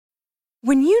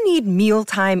When you need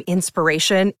mealtime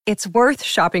inspiration, it's worth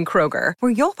shopping Kroger,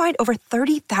 where you'll find over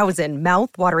 30,000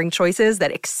 mouth-watering choices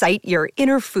that excite your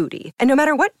inner foodie. And no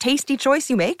matter what tasty choice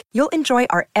you make, you'll enjoy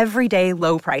our everyday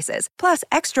low prices, plus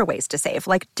extra ways to save,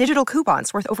 like digital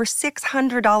coupons worth over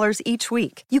 $600 each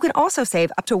week. You can also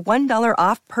save up to $1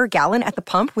 off per gallon at the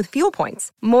pump with fuel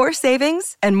points. More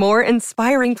savings and more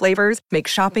inspiring flavors make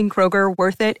shopping Kroger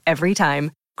worth it every time.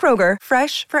 Kroger,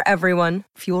 fresh for everyone.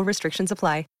 Fuel restrictions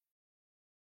apply.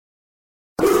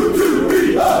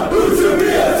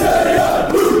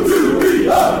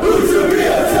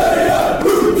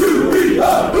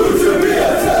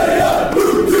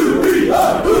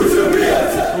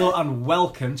 Hello and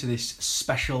welcome to this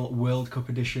special World Cup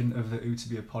edition of the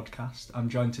Utabia podcast. I'm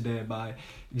joined today by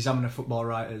Examiner football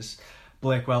writers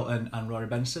Blake Welton and Rory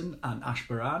Benson and Ash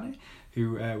Barani,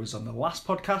 who was on the last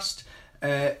podcast.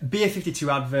 Beer 52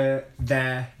 advert,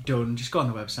 there, done. Just go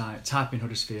on the website, type in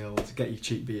Huddersfield, get your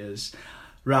cheap beers.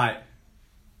 Right,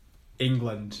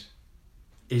 England,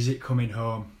 is it coming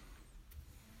home?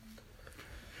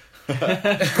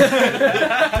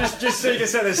 just so you can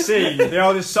set the scene, they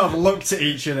all just sort of looked at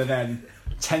each other then,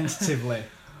 tentatively.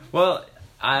 Well,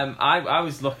 I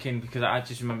was looking because I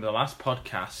just remember the last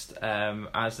podcast.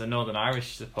 As a Northern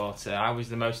Irish supporter, I was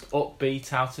the most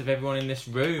upbeat out of everyone in this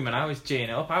room, and I was geeing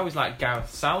up. I was like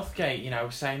Gareth Southgate,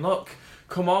 saying, "Look,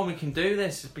 come on, we can do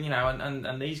this,"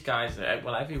 and these guys,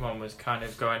 well, everyone was kind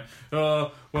of going,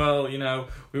 "Oh, well,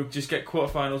 we'll just get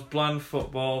quarterfinals, bland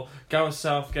football, Gareth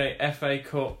Southgate, FA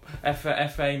Cup,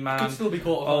 FA man, could still be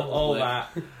quarterfinals, all that."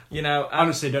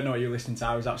 Honestly, don't know what you're listening to.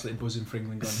 I was absolutely buzzing for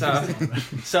England going.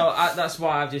 That's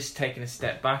why I've just taken a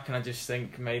step back, and I just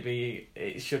think maybe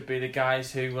it should be the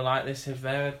guys who were like this have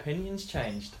their opinions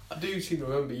changed. I do seem to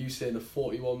remember you saying in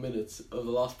 41 minutes of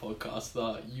the last podcast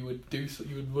that you would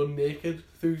run naked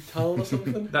through town or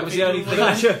something. That was the only thing.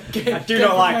 I do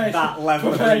not like that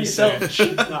level of research.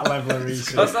 That level of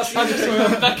research. That's I just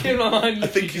remember that came to my mind. I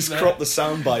think he's cropped the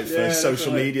soundbite for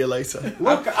social media later.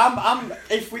 Look, I'm.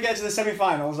 If we get to the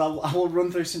semi-finals, I will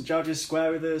run through St George's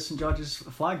Square with the St George's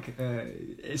flag.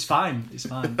 It's fine. It's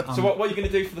fine. So what are you going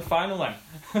to do for the final then?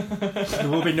 There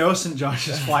will be no St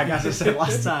George's flag, as I said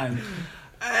last time.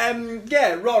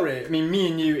 Rory, me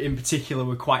and you in particular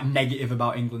were quite negative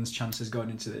about England's chances going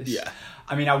into this. Yeah.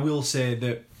 I will say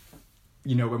that,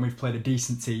 when we've played a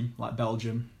decent team like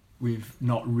Belgium, we've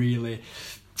not really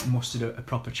mustered a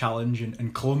proper challenge,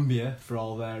 and Colombia, for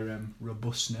all their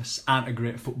robustness, aren't a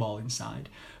great footballing side.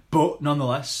 But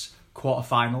nonetheless,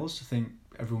 quarterfinals, I think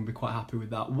everyone will be quite happy with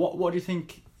that. What do you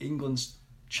think England's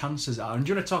chances are? And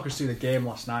do you want to talk us through the game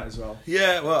last night as well?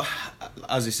 Yeah, well,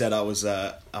 as you said, I was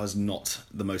not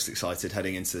the most excited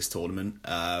heading into this tournament.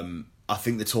 I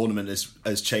think the tournament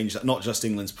has changed, not just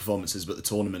England's performances, but the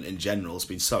tournament in general has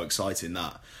been so exciting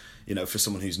that, for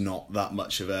someone who's not that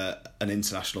much of an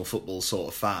international football sort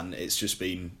of fan, it's just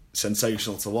been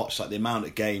sensational to watch. Like the amount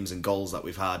of games and goals that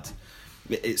we've had,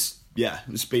 it's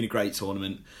been a great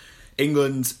tournament.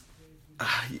 England,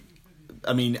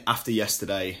 after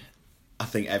yesterday, I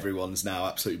think everyone's now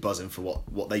absolutely buzzing for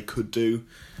what they could do.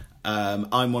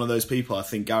 I'm one of those people. I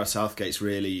think Gareth Southgate's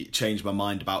really changed my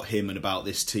mind about him and about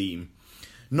this team.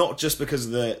 Not just because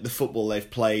of the football they've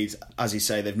played. As you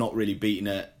say, they've not really beaten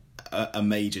a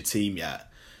major team yet.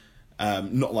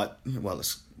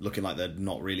 It's looking like they're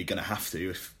not really going to have to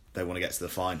if they want to get to the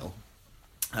final.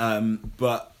 I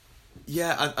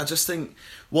just think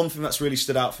one thing that's really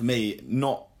stood out for me,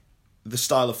 not the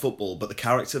style of football, but the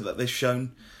character that they've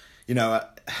shown.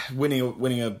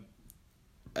 Winning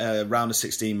a round of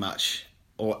 16 match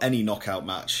or any knockout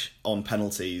match on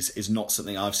penalties is not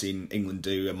something I've seen England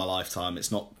do in my lifetime.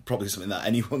 It's not probably something that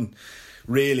anyone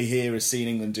really here has seen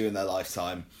England do in their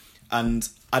lifetime. And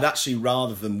I'd actually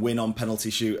rather them win on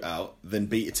penalty shootout than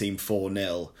beat a team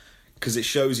 4-0, because it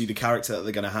shows you the character that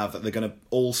they're going to have, that they're going to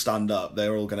all stand up,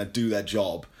 they're all going to do their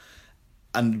job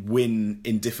and win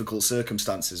in difficult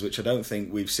circumstances, which I don't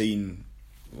think we've seen.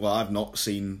 Well, I've not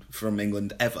seen from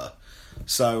England ever.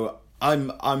 So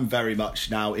I'm very much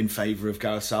now in favour of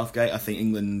Gareth Southgate. I think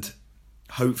England,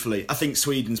 hopefully, I think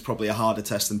Sweden's probably a harder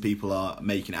test than people are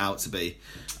making it out to be.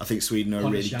 I think Sweden are a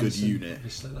really good unit.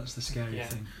 Obviously, that's the scary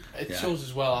thing. It shows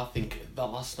as well, I think, that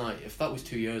last night, if that was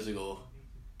 2 years ago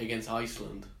against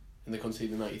Iceland and they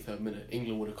conceded the 93rd minute,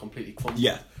 England would have completely crumbled.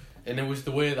 Yeah. And it was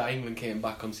the way that England came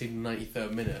back conceding the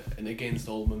 93rd minute and against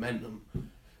all the momentum.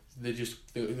 They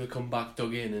come back,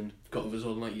 dug in, and got the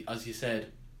result. Like as you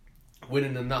said,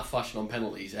 winning in that fashion on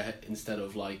penalties instead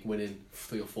of winning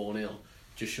 3 or 4-0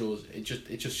 just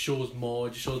shows more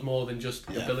than just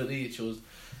ability. It shows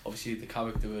obviously the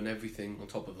character and everything on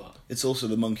top of that. It's also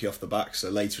the monkey off the back. So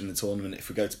later in the tournament, if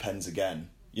we go to pens again,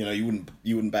 you know, you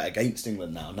wouldn't bet against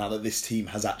England now that this team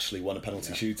has actually won a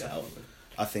penalty shootout. Definitely.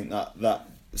 I think that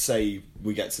say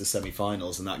we get to the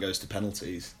semi-finals and that goes to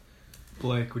penalties.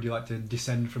 Blake, would you like to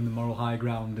descend from the moral high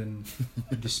ground and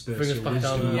disperse Bring us your back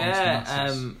wisdom down. amongst the Yeah,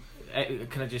 masses?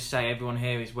 can I just say everyone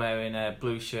here is wearing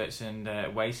blue shirts and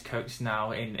waistcoats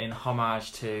now in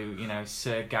homage to, you know,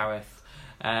 Sir Gareth.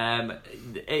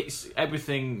 It's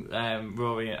everything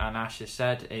Rory and Ash has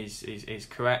said is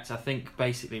correct. I think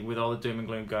basically with all the doom and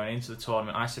gloom going into the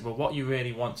tournament, I said, well, what you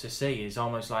really want to see is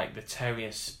almost like the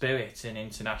terrier spirit in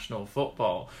international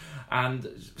football. And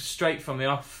straight from the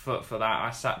off for that,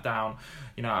 I sat down.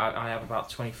 You know, I have about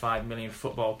 25 million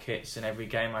football kits, and every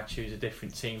game I choose a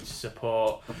different team to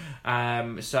support.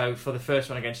 So for the first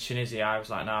one against Tunisia, I was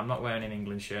like, no, I'm not wearing an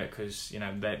England shirt because, you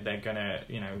know, they're gonna,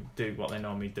 you know, do what they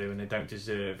normally do, and they don't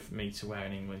deserve me to wear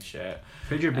an England shirt.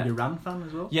 Heard you're a big Iran fan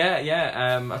as well?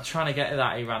 Yeah. I'm trying to get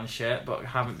that Iran shirt, but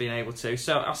haven't been able to.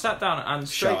 So I sat down and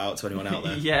Shout out to anyone out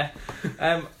there. yeah.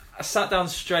 I sat down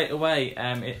straight away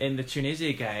in the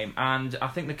Tunisia game, and I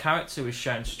think the character was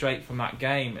shown straight from that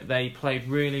game. They played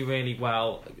really, really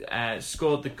well,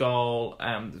 scored the goal,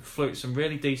 flew some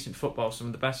really decent football, some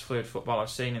of the best fluid football I've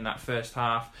seen in that first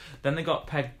half. Then they got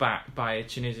pegged back by a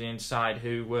Tunisian side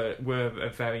who were a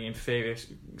very inferior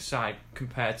side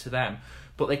compared to them.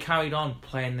 But they carried on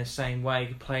playing the same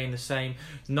way, playing the same,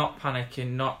 not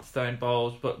panicking, not throwing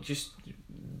balls, but just...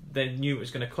 They knew it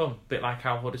was going to come, a bit like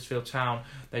how Huddersfield Town,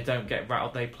 they don't get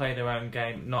rattled, they play their own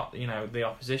game, not, you know, the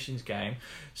opposition's game.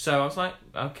 So I was like,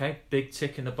 okay, big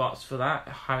tick in the box for that.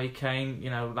 Harry Kane, you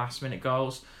know, last minute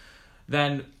goals.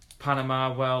 Then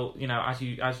Panama, well, you know,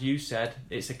 as you said,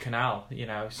 it's a canal, you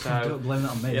know, so Don't blame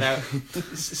that on me. you know,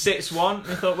 6-1.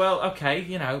 I thought, well, okay,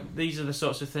 you know, these are the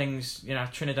sorts of things, you know,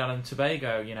 Trinidad and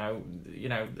Tobago, you know.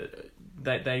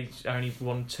 They only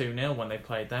won 2-0 when they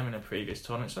played them in a previous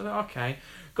tournament. So I thought, okay,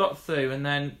 got through. And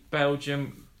then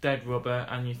Belgium, dead rubber.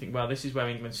 And you think, well, this is where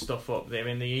England stuff up. They're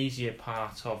in the easier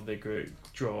part of the group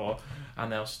draw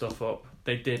and they'll stuff up.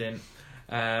 They didn't.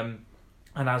 And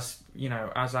as you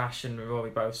know, as Ash and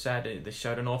Rory both said, they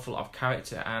showed an awful lot of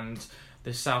character. And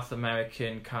the South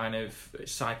American kind of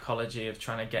psychology of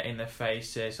trying to get in their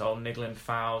faces, all niggling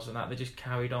fouls and that, they just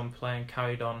carried on playing,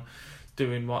 carried on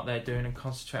doing what they're doing and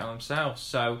concentrate on themselves.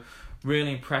 So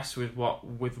really impressed with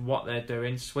what they're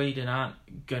doing. Sweden aren't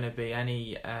going to be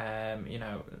any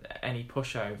any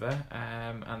pushover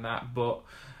and that, but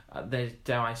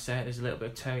dare I say it, there's a little bit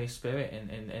of terrier spirit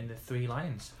in the Three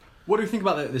Lions. What do you think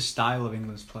about the style of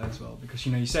England's play as well? Because,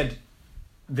 you know, you said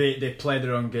they play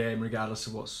their own game regardless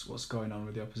of what's going on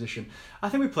with the opposition. I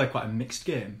think we play quite a mixed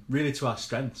game, really to our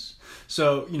strengths.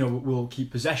 So, you know, we'll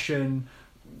keep possession.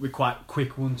 We're quite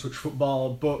quick one-touch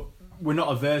football, but we're not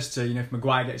averse to, you know, if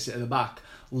Maguire gets it at the back,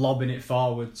 lobbing it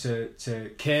forward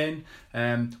to Kane.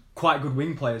 Quite good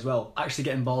wing play as well, actually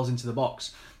getting balls into the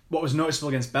box. What was noticeable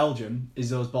against Belgium is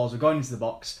those balls were going into the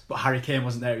box, but Harry Kane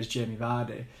wasn't there, it was Jamie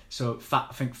Vardy. So I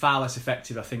think far less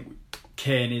effective. I think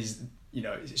Kane is, you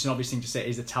know, it's an obvious thing to say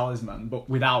he's the talisman, but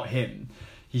without him,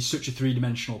 he's such a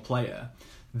three-dimensional player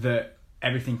that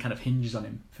everything kind of hinges on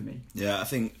him for me. Yeah, I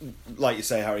think, like you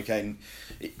say, Harry Kane,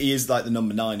 he is like the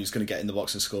number 9 who's going to get in the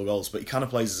box and score goals, but he kind of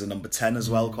plays as a number 10 as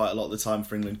well quite a lot of the time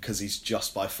for England because he's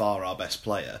just by far our best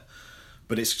player.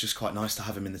 But it's just quite nice to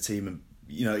have him in the team. And,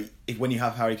 you know, when you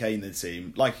have Harry Kane in the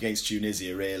team, like against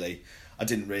Tunisia, really,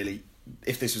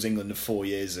 if this was England of 4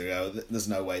 years ago, there's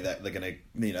no way that they're going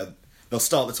to, you know, they'll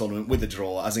start the tournament with a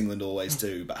draw, as England always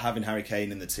do, but having Harry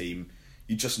Kane in the team,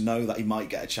 you just know that he might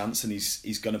get a chance and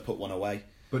he's going to put one away.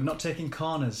 But not taking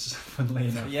corners, funnily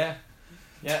enough. Yeah.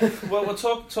 Well, we'll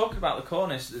talk about the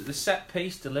corners. The set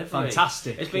piece delivery,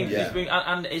 Fantastic. It's been,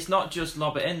 and it's not just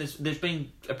lob it in. There's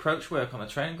been approach work on the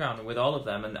training ground with all of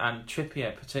them, and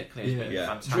Trippier particularly has been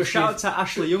fantastic. Shout out to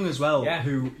Ashley Young as well, Yeah.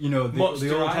 who, you know, the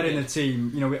old head in the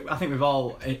team. You know, I think we've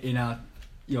all in our,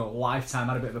 you know, lifetime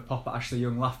had a bit of a pop at Ashley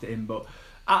Young, laughed at him, but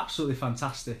absolutely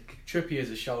fantastic. Trippier is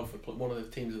a shout for one of the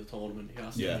teams of the tournament.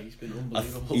 He's been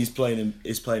unbelievable. He's playing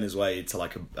his way to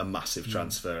like a massive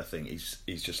transfer. I think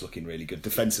he's just looking really good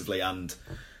defensively, and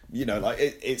you know, like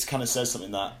it kind of says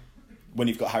something that when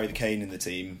you've got Harry Kane in the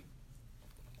team,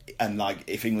 and like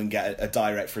if England get a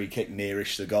direct free kick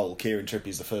nearish the goal, Kieran Trippier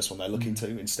is the first one they're looking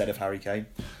to instead of Harry Kane.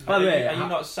 By the way, are you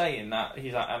not saying that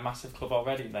he's at a massive club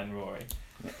already then, Rory?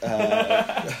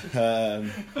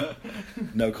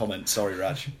 No comment. Sorry,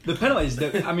 Raj. The penalties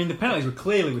were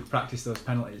clearly with practice. Those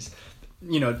penalties,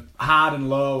 you know, hard and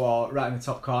low or right in the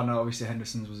top corner. Obviously,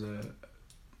 Henderson's was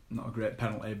not a great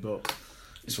penalty, but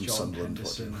It's from Jordan Sunderland.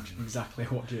 What do you Henderson. imagine? Exactly,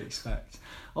 what do you expect?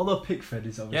 Although Pickford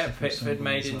is obviously Yeah, from Pickford Sunderland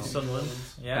made as in well. Sunderland.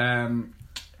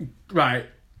 Yeah. Right.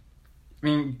 I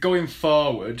mean, going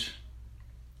forward,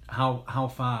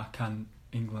 how far can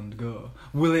England go?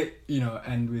 Will it,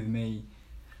 end with me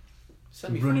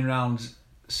running around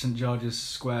St George's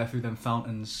Square through them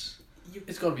fountains?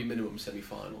 It's got to be minimum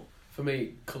semi-final. For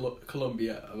me,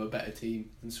 Colombia are a better team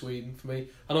than Sweden. For me,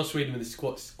 I know Sweden in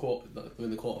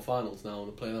the quarter-finals now, and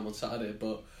they're playing them on Saturday.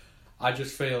 But I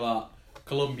just feel that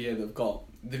Colombia,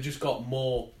 they've just got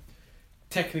more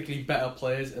technically better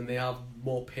players, and they have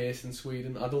more pace than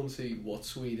Sweden. I don't see what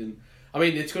Sweden. I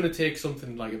mean, it's going to take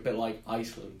something like a bit like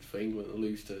Iceland for England to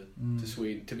lose to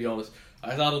Sweden. To be honest,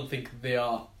 I don't think they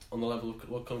are on the level of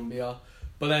what Colombia are.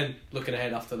 But then looking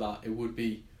ahead after that, it would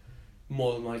be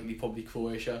more than likely probably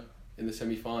Croatia in the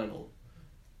semi-final.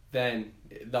 Then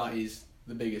that is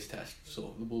the biggest test.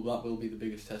 So that will be the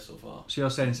biggest test so far. So you're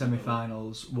saying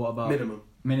semi-finals. What about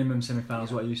minimum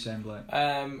semi-finals? What are you saying, Blake?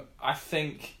 I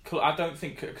don't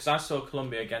think, because I saw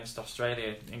Colombia against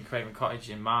Australia in Craven Cottage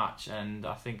in March, and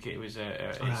I think it was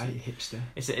hipster.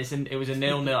 It was a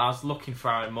 0-0. I was looking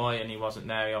for Aaron Moy and he wasn't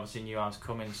there. He obviously knew I was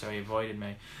coming, so he avoided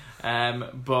me.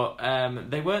 But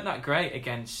they weren't that great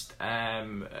against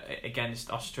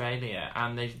Australia,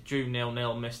 and they drew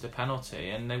 0-0, missed a penalty,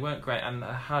 and they weren't great. And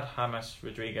I had James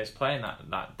Rodriguez playing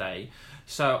that day,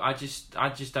 so I just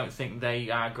don't think they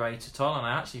are great at all. And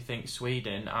I actually think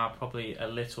Sweden are probably a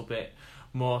little bit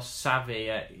more savvy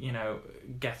at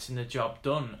getting the job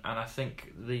done. And I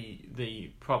think the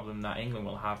problem that England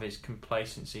will have is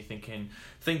complacency,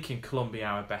 thinking Colombia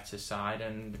are a better side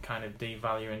and kind of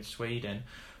devaluing Sweden.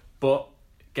 But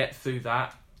get through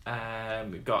that.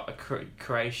 We've got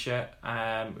Croatia,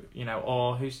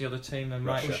 or who's the other team then?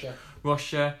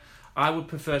 Russia. I would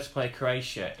prefer to play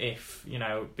Croatia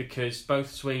because both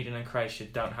Sweden and Croatia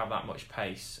don't have that much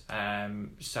pace. And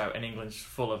England's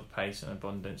full of pace and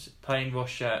abundance. Playing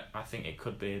Russia, I think it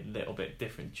could be a little bit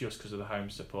different just because of the home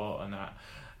support and that.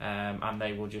 And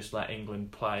they will just let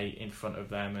England play in front of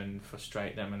them and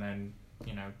frustrate them, and then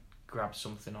grab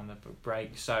something on the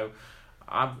break. So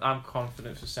I'm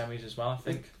confident for semis as well. I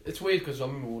think it's weird because I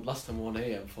remember last time we were on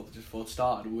here before it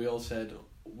started, we all said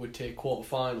we'd take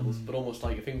quarter-finals, but almost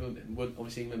like if England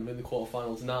win the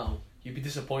quarter-finals now, you'd be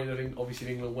disappointed if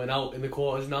England went out in the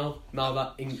quarters now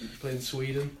that England's playing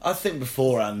Sweden. I think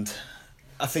beforehand,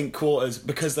 quarters,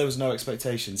 because there was no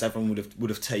expectations, everyone would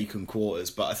have taken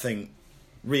quarters. But I think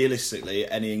realistically,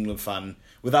 any England fan,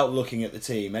 without looking at the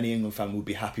team, any England fan would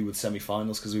be happy with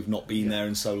semi-finals because we've not been there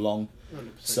in so long. 100%.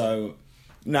 So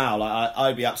now,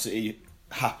 I'd be absolutely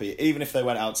happy, even if they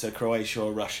went out to Croatia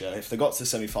or Russia. If they got to the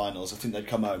semi-finals, I think they'd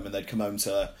come home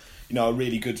to a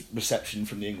really good reception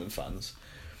from the England fans.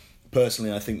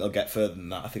 Personally, I think they'll get further than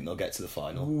that. I think they'll get to the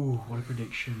final. Ooh, what a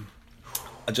prediction!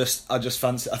 I just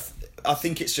fancy. I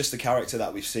think it's just the character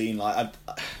that we've seen.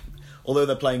 Although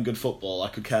they're playing good football, I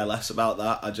could care less about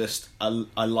that.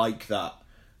 I like that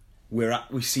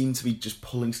we seem to be just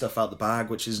pulling stuff out the bag,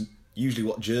 which is usually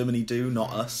what Germany do,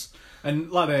 not us.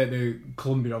 And like the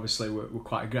Colombia obviously were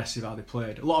quite aggressive how they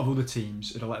played. A lot of other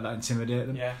teams would have let that intimidate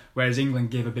them. Yeah. Whereas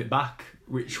England gave a bit back,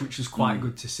 which was quite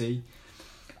good to see.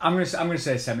 I'm gonna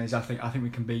say semis. I think we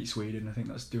can beat Sweden. I think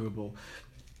that's doable.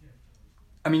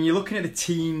 I mean, you're looking at the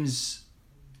teams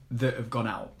that have gone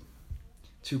out.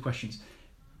 2 questions.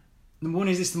 Number one,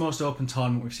 is this the most open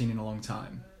tournament we've seen in a long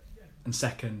time? And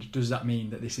second, does that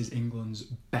mean that this is England's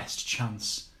best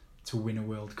chance to win a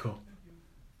World Cup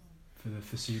for the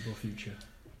foreseeable future?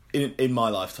 In my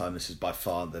lifetime, this is by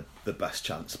far the best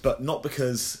chance. But not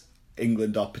because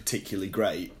England are particularly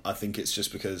great. I think it's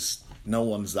just because no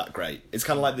one's that great. It's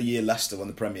kind of like the year Leicester won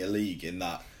the Premier League, in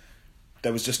that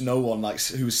there was just no one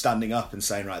who was standing up and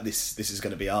saying, right, this is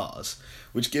going to be ours,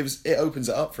 which opens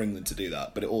it up for England to do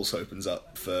that, but it also opens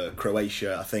up for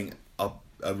Croatia. I think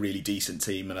a really decent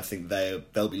team, and I think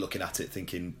they'll be looking at it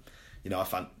thinking,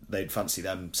 they'd fancy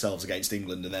themselves against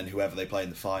England, and then whoever they play in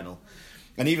the final.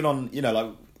 And even on,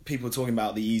 people are talking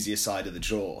about the easier side of the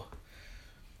draw.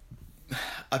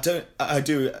 I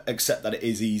do accept that it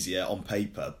is easier on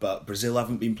paper, but Brazil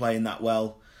haven't been playing that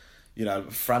well.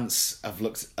 France have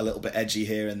looked a little bit edgy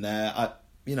here and there. I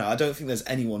don't think there's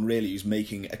anyone really who's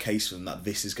making a case for them that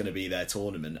this is going to be their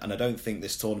tournament, and I don't think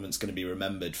this tournament's going to be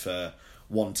remembered for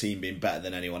one team being better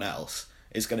than anyone else.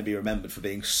 It's going to be remembered for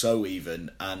being so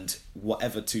even, and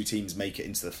whatever 2 teams make it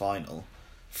into the final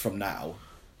from now,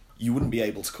 you wouldn't be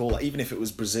able to call it, even if it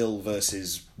was Brazil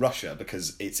versus Russia,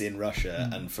 because it's in Russia,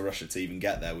 and for Russia to even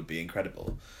get there would be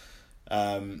incredible.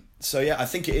 I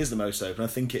think it is the most open. I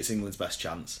think it's England's best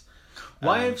chance.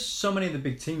 Why have so many of the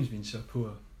big teams been so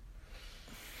poor?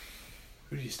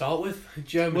 Who do you start with?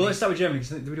 Germany. Well, let's start with Germany.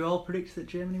 Did we all predict that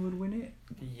Germany would win it?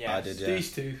 Yes. I did, yeah.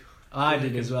 These two. I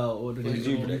did as well. What What did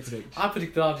you predict? I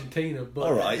predicted Argentina, but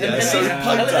All right, yeah. At So least-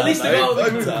 pipe at least they got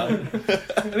down, the pipe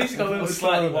down. At least got a little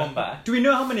Slightly slightly one better. Do we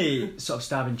know how many sort of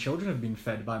starving children have been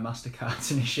fed by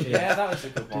MasterCard's initiative? Yeah, that was a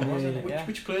good one, wasn't it? Which, Yeah.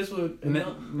 which players were in that?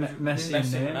 Messi and Messi and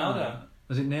Neymar. Ronaldo.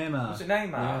 Was it Neymar? Was it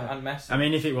Neymar Yeah. and Messi? I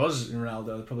mean, if it was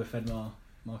Ronaldo, they probably fed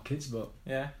more kids, but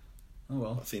yeah. oh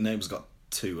well. I think Neymar's got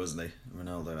 2, wasn't he?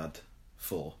 Ronaldo had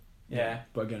 4. Yeah.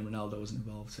 But again, Ronaldo wasn't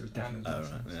involved, so it was definitely. Oh,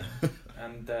 Messi. right, yeah.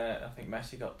 And I think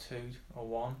Messi got 2 or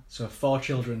 1. So 4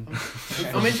 children.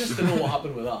 I'm interested to know what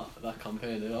happened with that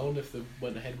campaign. I wonder if they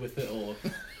went ahead with it or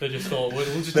they just thought we'll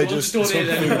just They we'll just donate took it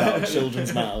food anyway. out of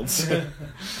children's mouths.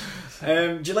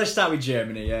 Let's start with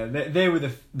Germany. Yeah, they were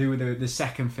the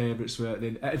second favourites.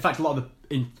 In fact, a lot of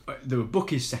they were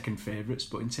bookies' second favourites,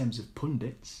 but in terms of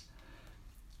pundits,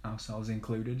 ourselves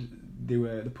included, they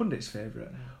were the pundits' favourite.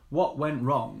 What went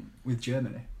wrong with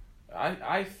Germany?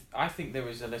 I think there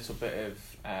was a little bit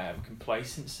of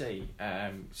complacency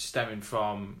stemming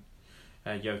from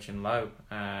Joachim Low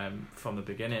from the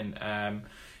beginning.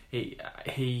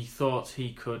 He thought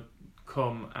he could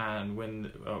come and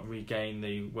win or regain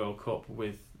the World Cup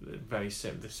with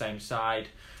the same side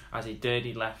as he did.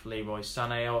 He left Leroy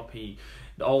Sané up.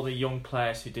 All the young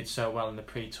players who did so well in the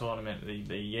pre-tournament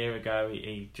the year ago,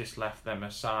 he just left them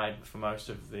aside for most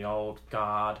of the old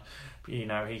guard. You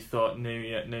know, he thought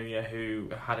Neuer, who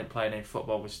hadn't played any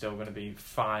football, was still going to be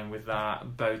fine with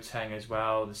that. Boateng as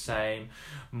well, the same.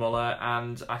 Muller,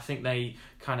 and I think they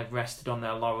kind of rested on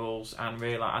their laurels and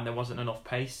realised, and there wasn't enough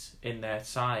pace in their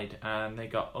side, and they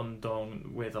got undone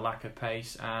with a lack of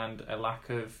pace and a lack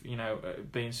of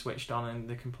being switched on and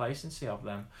the complacency of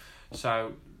them.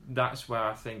 So that's where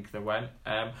I think they went.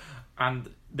 And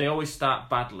they always start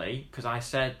badly, because I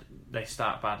said they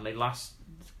start badly. Last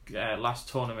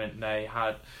tournament they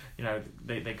had,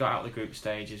 they got out the group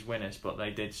stage as winners, but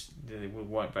they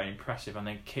weren't very impressive, and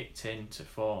they kicked into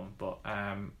form. But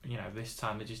this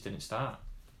time they just didn't start.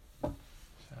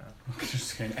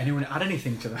 So. Anyone add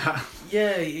anything to that?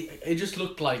 Yeah, it just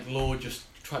looked like Lowe just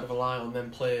tried to rely on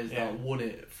them players that won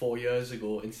it 4 years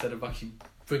ago instead of actually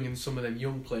bringing some of them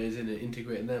young players in and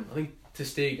integrating them. I think Ter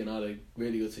Stegen had a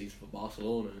really good season for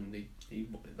Barcelona, and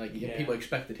people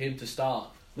expected him to start.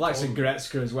 Likes of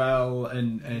Goretzka as well,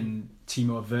 and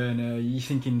Timo Werner. You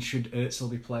thinking should Özil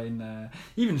be playing there?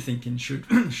 Even thinking should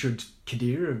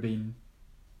Khedira have been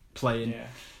playing?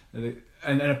 Yeah.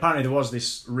 And apparently there was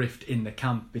this rift in the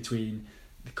camp between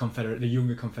the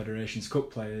younger Confederations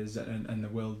Cup players and the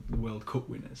World Cup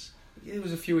winners. Yeah, there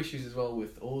was a few issues as well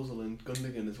with Ozil and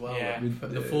Gundogan as well. Yeah. With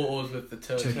the photos with the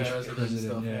Turkish president and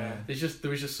stuff. Yeah.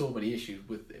 There was just so many issues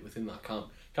within that camp.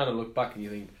 Kind of look back and you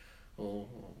think,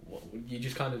 you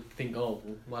just kind of think,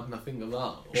 why didn't I think of that?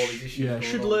 All these issues. Yeah,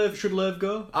 should Löw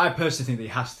go? I personally think that he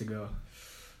has to go.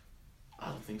 I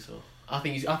don't think so. I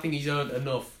think he's earned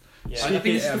enough. Yeah. I think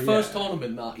this is the first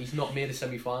tournament that he's not made a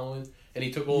semi-final in, and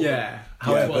he took over. Yeah,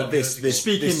 But this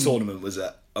Speaking- tournament was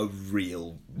a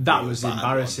real was bad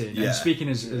embarrassing. one. Yeah. And speaking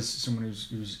as someone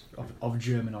who's of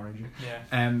German origin,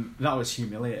 Yeah. that was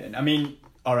humiliating. I mean,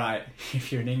 all right,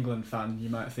 if you're an England fan, you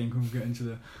might think getting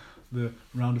to the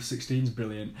round of 16 is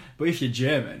brilliant. But if you're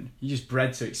German, you're just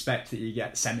bred to expect that you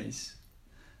get semis.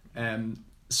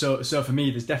 So for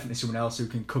me, there's definitely someone else who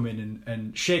can come in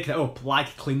and shake that up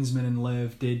like Klinsmann and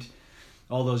Löw did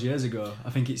all those years ago. I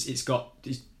think it's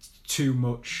too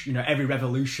much. Every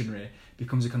revolutionary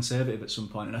becomes a conservative at some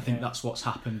point, and I think that's what's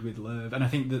happened with Löw. And I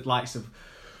think the likes of,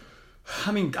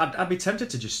 I'd be tempted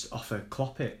to just offer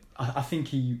Klopp it. I think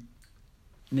he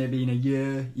maybe in a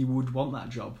year he would want that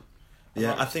job.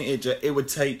 Yeah, I think it would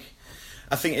take.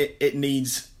 I think it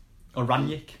needs. Or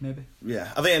Rangnick, maybe.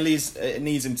 Yeah, I think it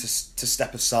needs him to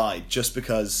step aside, just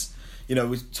because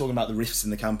we're talking about the rifts in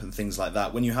the camp and things like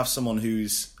that. When you have someone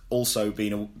who's also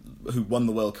who won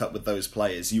the World Cup with those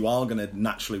players, you are going to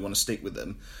naturally want to stick with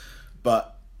them,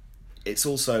 but it's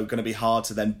also going to be hard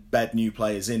to then bed new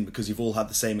players in because you've all had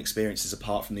the same experiences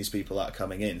apart from these people that are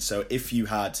coming in. So if you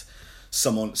had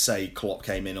someone, say Klopp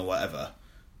came in or whatever,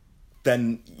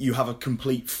 then you have a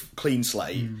complete clean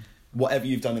slate. Whatever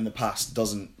you've done in the past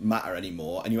doesn't matter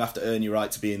anymore, and you have to earn your right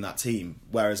to be in that team.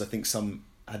 Whereas I think some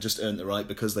had just earned the right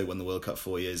because they won the World Cup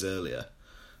 4 years earlier.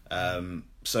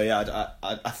 So yeah,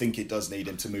 I think it does need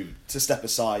him to step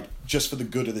aside just for the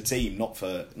good of the team, not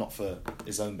for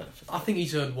his own benefit. I think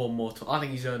he's earned one more. I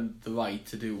think he's earned the right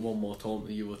to do one more tournament,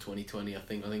 the Euro 2020. I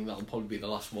think that'll probably be the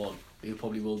last one he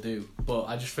probably will do. But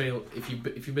I just feel if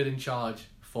you've been in charge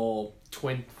for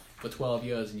 12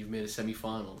 years and you've made a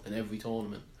semi-final in every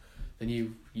tournament, then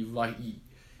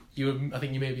I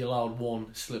think you may be allowed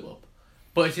one slip up.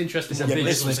 But it's interesting. It's a what big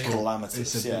this was slip up.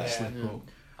 calamitous. It's a Yeah. big slip up.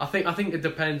 I think it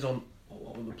depends on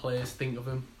what the players think of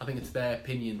him. I think it's their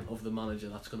opinion of the manager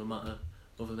that's going to matter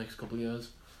over the next couple of years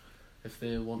if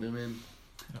they want him in.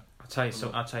 I'll tell you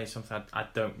something. I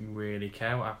don't really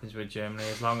care what happens with Germany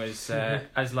as long as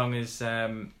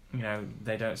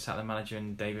they don't sack the manager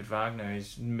and David Wagner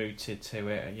is mooted to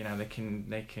it.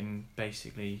 They can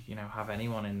basically have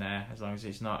anyone in there as long as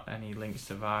it's not any links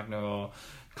to Wagner or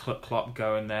Klopp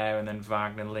going there and then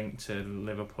Wagner linked to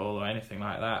Liverpool or anything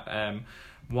like that.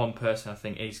 One person I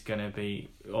think is going to be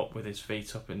up with his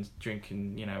feet up and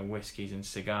drinking, whiskies and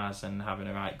cigars and having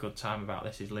a right good time about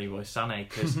this is Leroy Sané,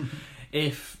 because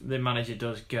if the manager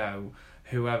does go,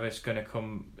 whoever's going to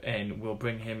come in will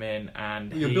bring him in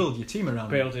and You'll build your team around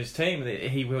build his team.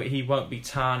 He won't be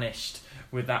tarnished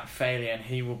with that failure, and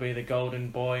he will be the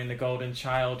golden boy and the golden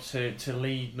child to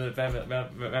lead the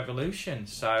revolution.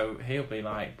 So he'll be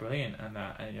like brilliant and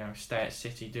stay at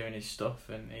City doing his stuff,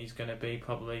 and he's going to be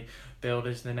probably billed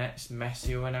as the next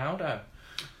Messi or Ronaldo.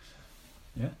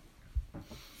 Yeah,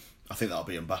 I think that'll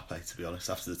be Mbappe, to be honest,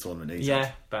 after the tournament he's Yeah,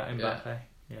 had. but Mbappe.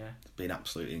 Yeah. It's been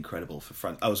absolutely incredible for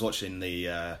France. I was watching the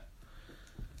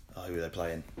who were they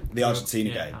playing? The Argentina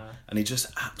game, and he just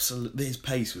absolutely, his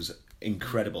pace was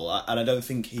incredible, and I don't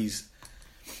think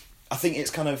I think it's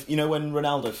kind of, when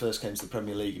Ronaldo first came to the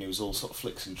Premier League and he was all sort of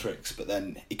flicks and tricks, but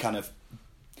then he kind of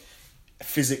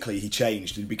physically he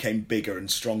changed and became bigger and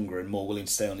stronger and more willing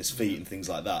to stay on his feet and things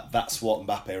like that. That's what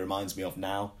Mbappe reminds me of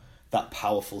now. That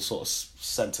powerful sort of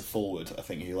centre forward, I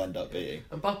think he'll end up being.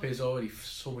 Mbappe is already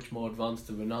so much more advanced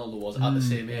than Ronaldo was at the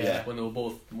same age Yeah. when they were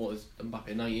both, what is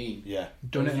Mbappe, 19? Yeah.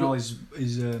 donating all his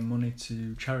money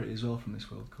to charity as well from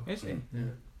this World Cup. Is he? Yeah.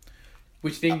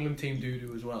 Which the England team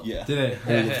do as well. Yeah. Did All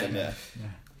they? of them, yeah. Yeah.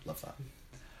 Love that.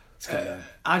 It's going down.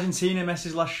 Argentina,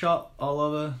 Messi's last shot all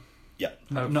over. Yeah.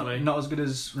 Hopefully. Not as good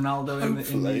as Ronaldo in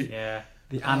Hopefully. Yeah.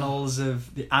 the annals of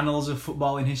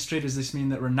footballing history. Does this mean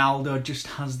that Ronaldo just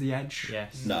has the edge?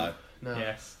 Yes. No.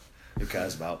 Yes. Who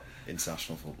cares about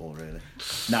international football, really?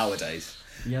 Nowadays.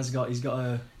 He's got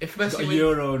a If he's Messi got a wins,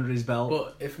 Euro under his belt.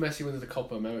 but if Messi wins the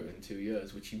Copa America in 2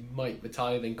 years, which he might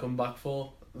retire then come back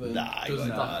for, then Nah, doesn't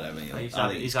that- I don't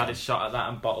think He's had his shot at that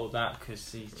and bottled that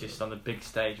because he's just on the big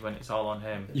stage when it's all on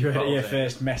him. You heard it Bottled here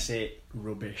first. Messi,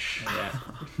 rubbish. Yeah.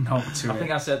 Not to I think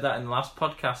I said that in the last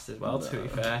podcast as well, to be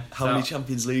fair. How many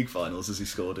Champions League finals has he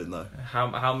scored in, though?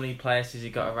 How many players has he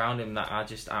got around him that are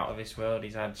just out of this world?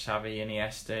 He's had Xavi,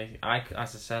 Iniesta.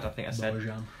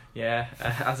 Bojan. Yeah,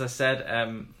 as I said,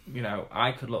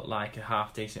 I could look like a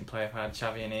half decent player if I had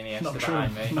Xavi and Iniesta Not true.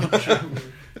 behind me. Not true.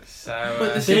 So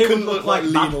But the They couldn't would look like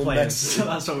bad Lionel players. Messi.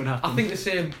 That's what would happen. I think the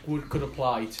same could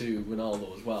apply to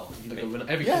Ronaldo as well. Yeah, Ronaldo's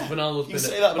you been can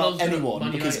say that about Ronaldo's been at anyone,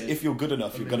 Man because United. if you're good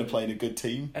enough, you're going to play in a good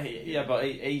team. yeah, but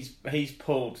he's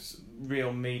pulled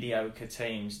real mediocre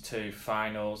teams to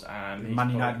finals and he's Man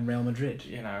pulled, United and Real Madrid.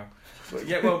 but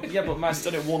Man. He's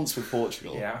done it once with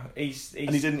Portugal, Yeah, he's and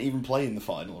he didn't even play in the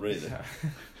final, really.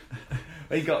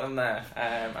 he got them there,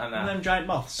 and And them giant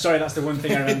moths. Sorry, that's the one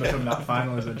thing I remember from that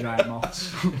final is the giant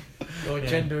moths.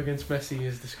 Gender against Messi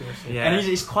is disgusting. Yeah. And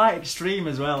he's quite extreme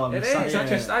as well. It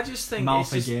is. I just think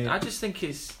Mouth it's again. just. I just think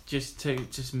it's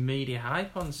just media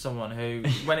hype on someone who,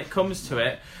 when it comes to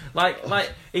it,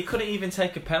 like he couldn't even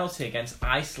take a penalty against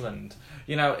Iceland.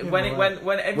 When everyone's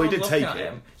did looking take at it.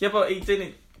 him. Yeah, but he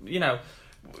didn't.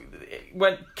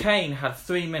 When Kane had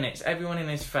 3 minutes, everyone in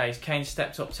his face. Kane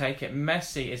stepped up, take it.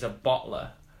 Messi is a bottler.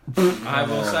 I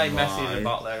will say Messi is a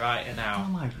bottler right Oh now.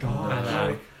 my I god.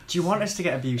 know. Do you want us to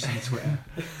get abuse on Twitter?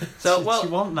 So Do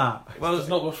you want that? well, Does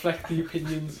not reflect the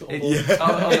opinions of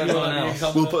of everyone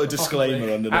else. We'll put a disclaimer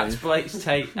At underneath. Blake's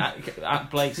take,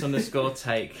 at Blake's _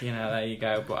 take, there you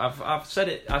go. But I've said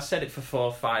it. I've said it for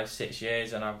 4, 5, 6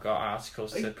 years, and I've got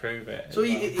articles to prove it. So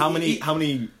he- How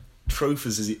many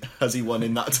trophies has he won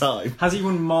in that time? Has he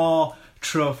won more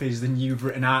trophies than you've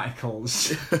written articles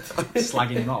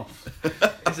slagging him off?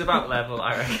 It's about level,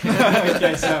 I reckon.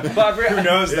 Okay, so But who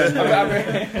knows then?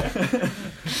 I've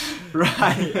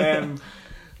Right.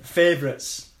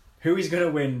 Favourites. Who is going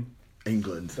to win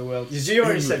England. the world? You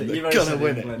already said it. England You've are already gonna said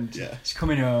win it. England. Yeah. It's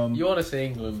coming home. You want to say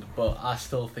England, but I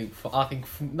still think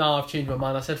now I've changed my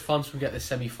mind. I said France would get the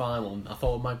semi-final. And I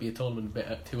thought it might be a tournament a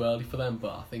bit too early for them,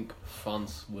 but I think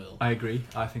France will. I agree.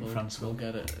 I think France will.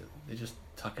 get it. They're just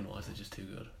attacking wise. They're just too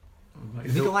good.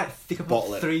 They could Bottle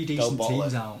put it. 3 They'll decent bottle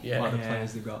teams it. out. Yeah. What are the Yeah.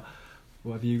 players they've got?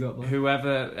 What have you got, Blake?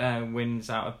 Whoever wins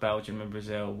out of Belgium and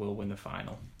Brazil will win the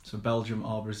final. So Belgium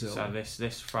or Brazil? So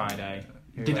this Friday.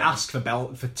 Didn't ask for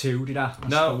 2, did I? Asked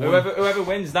No, for 1. whoever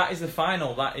wins, that is the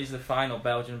final. That is the final.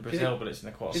 Belgium and Brazil, but it's in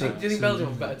the Do quarter. you think Belgium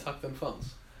have better attack than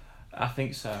France? I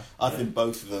think so. I think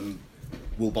both of them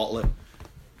will bottle it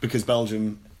because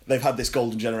Belgium, they've had this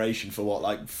golden generation for what,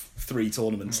 like 3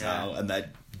 tournaments now, and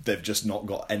they've just not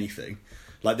got anything.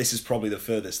 Like, this is probably the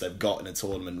furthest they've got in a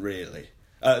tournament, really.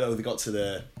 They got to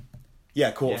the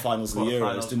quarterfinals of the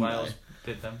Euros, didn't Wales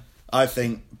they? Did them. I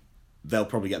think they'll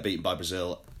probably get beaten by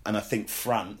Brazil, and I think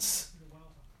France,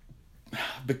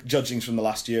 judging from the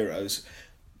last Euros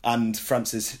and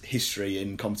France's history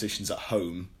in competitions at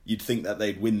home, you'd think that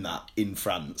they'd win that in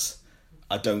France.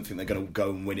 I don't think they're going to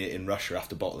go and win it in Russia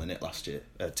after bottling it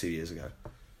 2 years ago.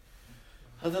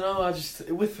 I don't know. I just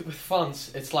with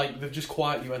France, it's like they've just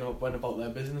quietly went about their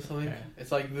business. I think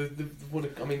it's like they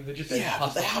just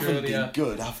but they haven't been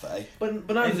good, have they? But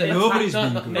nobody's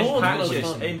been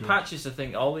good. In patches, I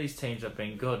think all these teams have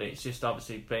been good. It's just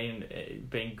obviously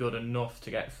been good enough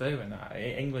to get through. And that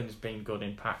England's been good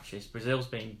in patches. Brazil's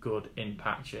been good in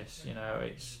patches.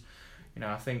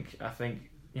 I think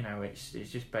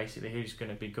it's just basically who's going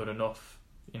to be good enough.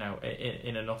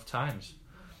 In enough times.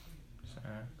 So.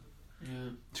 Yeah.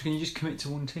 So can you just commit to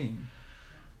one team?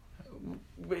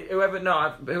 Whoever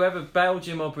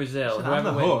Belgium or Brazil. So whoever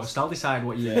I'm the host. I'll decide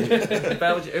what you.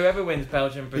 Whoever wins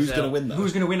Belgium, Brazil. Who's going to win that?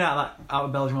 Who's going to win out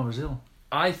of Belgium or Brazil?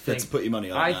 I think. Let's put your money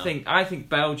on it now. I think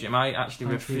Belgium. I actually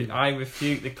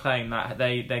refute the claim that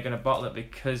they're going to bottle it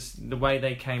because the way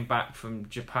they came back from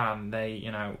Japan, they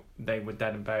were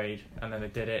dead and buried, and then they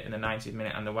did it in the 90th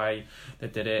minute, and the way they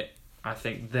did it, I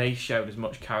think they showed as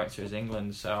much character as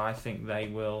England. So I think they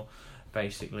will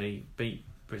basically beat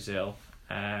Brazil,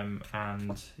 and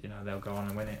they'll go on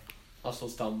and win it. I'll still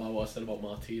stand by what I said about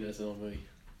Martinez and Henry.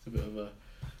 It's a bit of a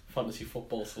fantasy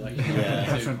football selection. Yeah,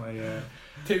 definitely. Yeah.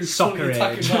 2 soccer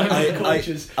age.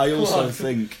 coaches. I also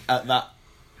think at that,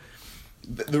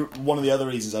 one of the other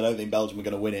reasons I don't think Belgium are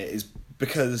going to win it is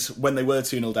because when they were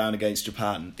 2-0 down against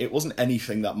Japan, it wasn't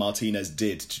anything that Martinez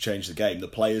did to change the game. The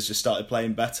players just started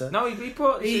playing better. No, he made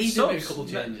a couple of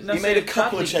changes. He made a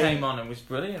couple of changes. Came on and was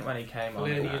brilliant when he came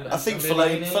on. I think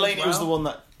Fellaini was the one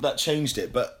that changed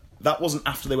it, but that wasn't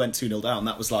after they went 2-0 down.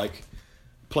 That was like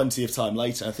plenty of time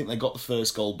later. I think they got the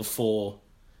first goal before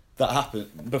that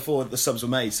happened, before the subs were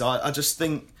made. So I just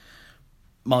think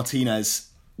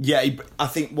Martinez, I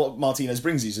think what Martinez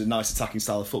brings you is a nice attacking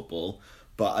style of football,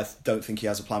 but I don't think he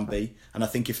has a plan B. And I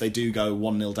think if they do go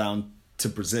 1-0 down to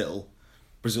Brazil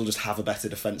just have a better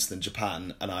defence than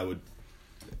Japan, and I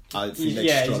think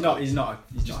he's not a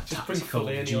just bring tactical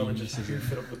Fellaini on and just genius.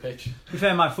 fit up the pitch. To be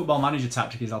fair, my football manager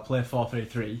tactic is I'll play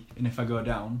 4-3-3, and if I go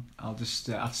down, I'll just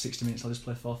after 60 minutes I'll just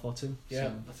play 4-4-2. Yeah,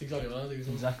 that's exactly what I do.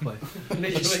 Exactly.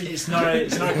 Literally, it's not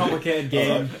a complicated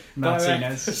game,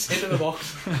 Martinez. Into the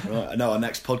box. Right, I know our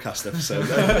next podcast episode.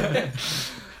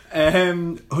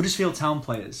 Huddersfield Town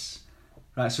players.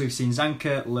 Right, so we've seen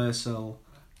Zanka, Lörsel,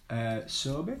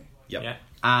 Sobe, Yep.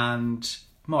 and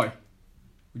Moy.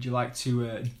 Would you like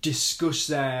to discuss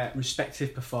their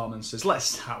respective performances? Let's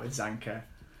start with Zanka.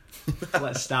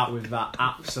 Let's start with that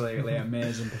absolutely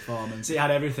amazing performance. It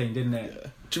had everything, didn't it? Yeah.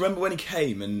 Do you remember when he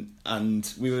came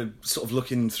and we were sort of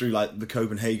looking through like the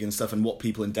Copenhagen stuff and what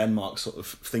people in Denmark sort of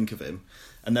think of him,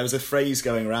 and there was a phrase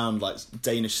going around like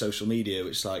Danish social media,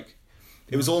 which like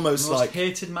it was almost most like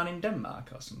hated man in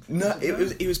Denmark or something. No,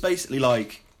 it was basically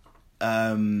like,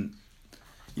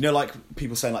 like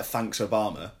people saying like thanks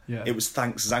Obama. Yeah. It was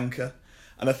thanks Zanka,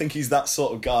 and I think he's that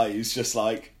sort of guy who's just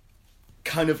like,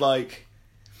 kind of like,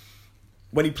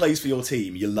 when he plays for your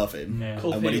team, you love him, Yeah.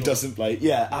 Cult and when he hero. doesn't play,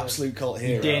 absolute cult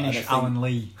hero. Danish And I think- Alan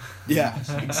Lee. Yeah,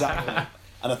 exactly.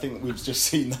 And I think that we've just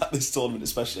seen that this tournament,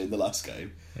 especially in the last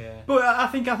game. Yeah. But I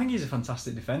think he's a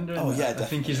fantastic defender. Oh, yeah, I think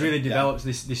definitely. he's really developed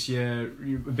this year.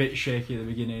 A bit shaky at the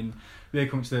beginning, really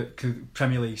come to the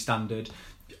Premier League standard,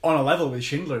 on a level with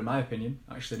Schindler, in my opinion.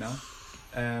 Actually, now,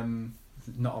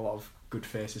 not a lot of good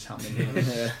faces happening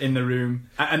here in the room,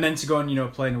 and then to go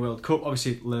and play in the World Cup.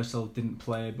 Obviously, Lörsel didn't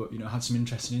play, but had some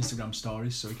interesting Instagram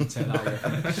stories, so we can take that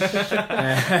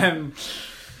away.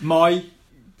 Moy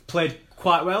played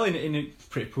quite well in a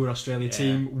pretty poor Australia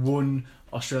team. Won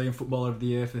Australian Footballer of the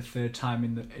Year for the third time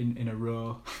in a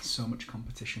row. So much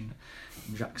competition.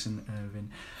 Jackson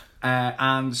Irvine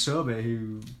and Sobe,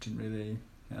 who didn't really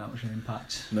have that much of an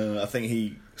impact. No, I think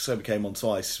Sobe came on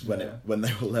twice when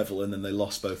they were level, and then they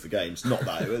lost both the games. Not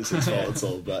that it was his fault at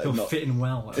all, but They were fitting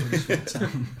well at Huddersfield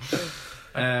Town.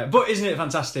 But isn't it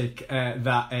fantastic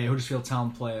that a Huddersfield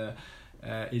Town player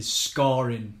is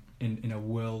scoring in a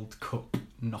World Cup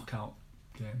knockout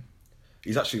game?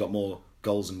 He's actually got more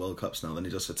goals in World Cups now than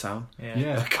he does for Town.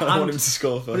 Yeah. I kind of want him to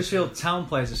score I just first. feel Town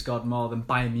players have scored more than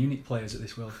Bayern Munich players at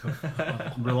this World Cup.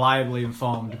 I'm reliably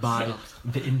informed by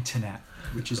the internet,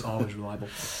 which is always reliable.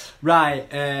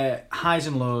 Right, highs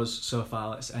and lows so far.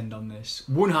 Let's end on this.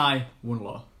 One high, one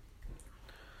low.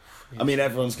 I mean,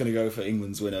 everyone's going to go for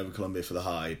England's win over Colombia for the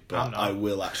high, I'm but not. I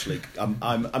will actually.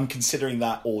 I'm considering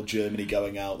that, or Germany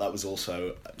going out. That was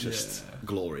also just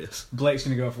glorious. Blake's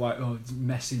going to go for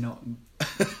Messi not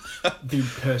being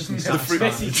personally The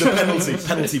satisfied.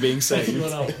 penalty being saved.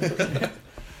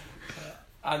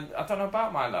 And I don't know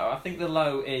about my low. I think the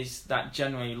low is that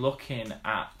generally looking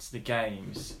at the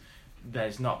games,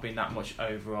 there's not been that much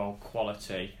overall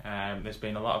quality. There's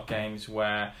been a lot of games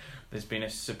where there's been a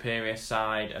superior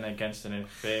side and against an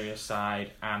inferior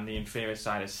side, and the inferior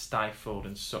side has stifled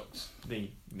and sucked the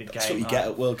game. That's what you get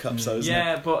at World Cups, though, isn't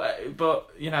Yeah, it?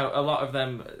 but a lot of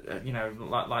them,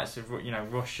 likes of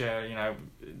Russia,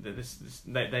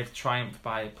 they've triumphed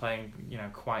by playing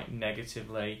quite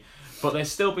negatively, but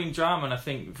there's still been drama, and I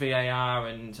think VAR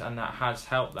and that has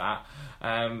helped that.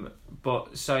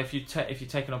 But so if you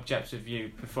take an objective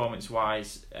view, performance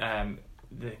wise,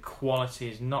 the quality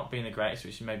has not been the greatest,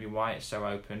 which is maybe why it's so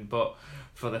open. But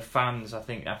for the fans, I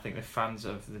think the fans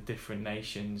of the different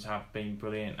nations have been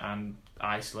brilliant, and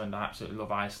Iceland, I absolutely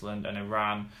love Iceland, and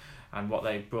Iran and what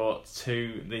they brought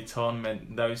to the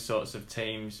tournament, those sorts of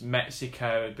teams.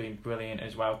 Mexico have been brilliant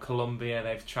as well. Colombia,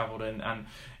 they've travelled in, and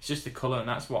it's just the colour, and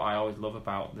that's what I always love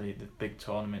about the big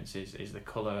tournaments is the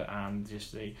colour and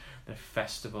just the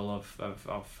festival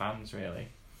of fans, really.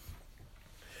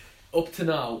 Up to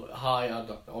now,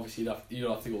 obviously you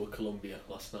don't have to go with Colombia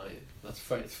last night.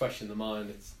 That's it's fresh in the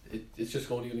mind. It's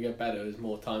just only going to get better as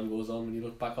more time goes on when you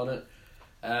look back on it.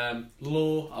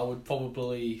 Low, I would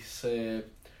probably say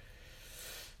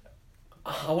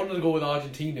I wanted to go with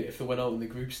Argentina if they went out in the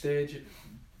group stage,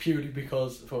 purely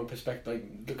because from a perspective, like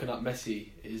looking at Messi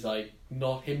is like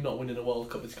not winning a World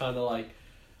Cup. It's kind of like,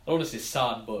 I don't want to say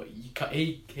sad, but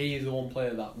he is the one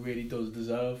player that really does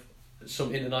deserve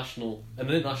an international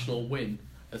win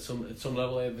at some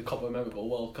level, the Copa America or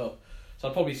World Cup. So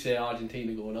I'd probably say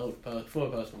Argentina going out from a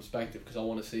personal perspective, because I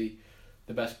want to see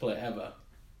the best player ever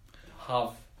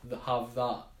have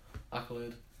that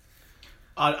accolade.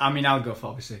 I mean, I'll go for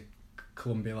obviously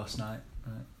Colombia last night.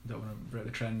 Don't want to break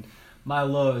the trend. My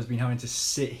low has been having to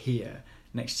sit here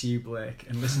next to you, Blake,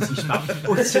 and listen to you spout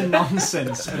utter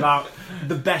nonsense about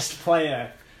the best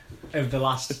player of the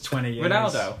last 20 years.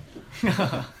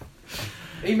 Ronaldo.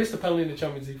 He missed a penalty in the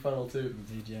Champions League final too.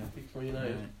 Indeed, yeah. For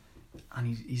United. Right. And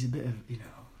he's a bit of, he's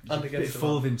And a bit against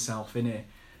full of himself, isn't he?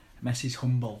 Messi's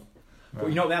humble. But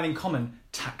you know what they have in common?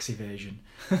 Tax evasion.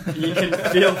 You can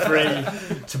feel free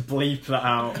to bleep that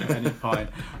out at any point.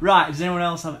 Right, does anyone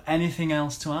else have anything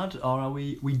else to add? Or are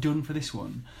we done for this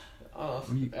one?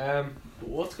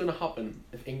 What's going to happen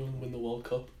if England win the World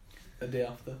Cup the day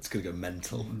after? It's going to go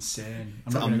mental. Insane.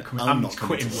 I'm not coming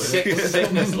quitting to work.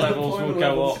 Sickness levels will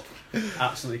go up.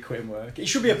 Absolutely quitting work. It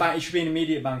should be an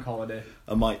immediate bank holiday.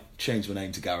 I might change my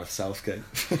name to Gareth Southgate.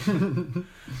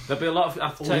 There'll be a lot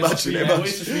of. Imagine it.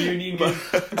 Oasis reunion game.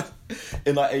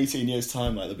 In like 18 years'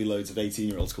 time, like there'll be loads of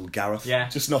 18-year-olds called Gareth,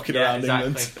 just knocking around exactly.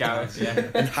 England. Gareth, yeah.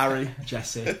 And Harry.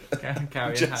 Jesse.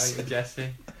 Carry Harry and Jesse.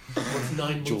 What's 9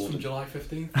 months Jordan. from July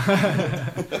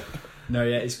 15th? No,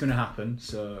 yeah, it's going to happen,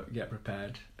 so get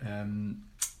prepared. And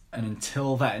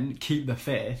until then, keep the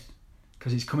faith,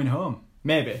 because it's coming home.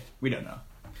 Maybe. We don't know.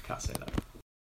 Can't say that.